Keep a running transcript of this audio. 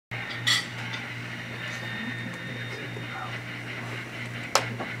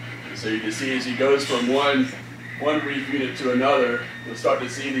So you can see as he goes from one reef unit to another, you'll start to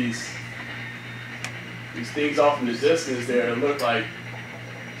see these things off in the distance there that look like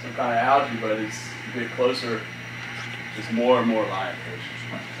some kind of algae, but it's a bit closer, just more and more lionfish.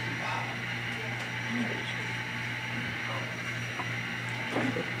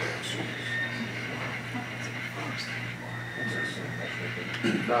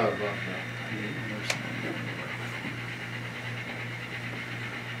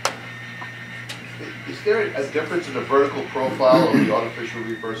 Is there a difference in the vertical profile of the artificial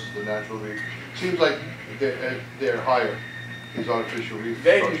reef versus the natural reef? Seems like they're higher, these artificial reef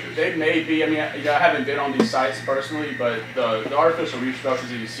structures. They may be. I mean, I haven't been on these sites personally, but the artificial reef structures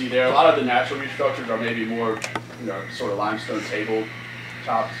that you see there, a lot of the natural reef structures are maybe more, sort of limestone table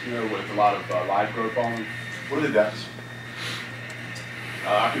tops, with a lot of live growth on them. What are the depths?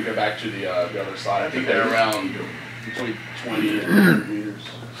 I can go back to the other side. I think they're around between 20 and 100 meters.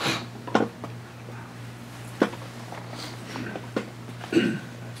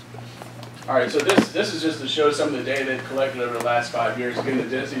 All right, so this is just to show some of the data they've collected over the last 5 years. Again, the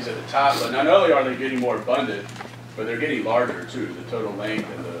densities at the top, but not only are they getting more abundant, but they're getting larger too. The total length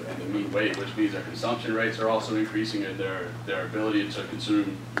and the mean weight, which means their consumption rates are also increasing, and their ability to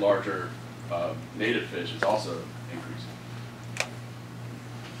consume larger native fish is also increasing.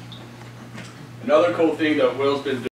 Another cool thing that Will's been doing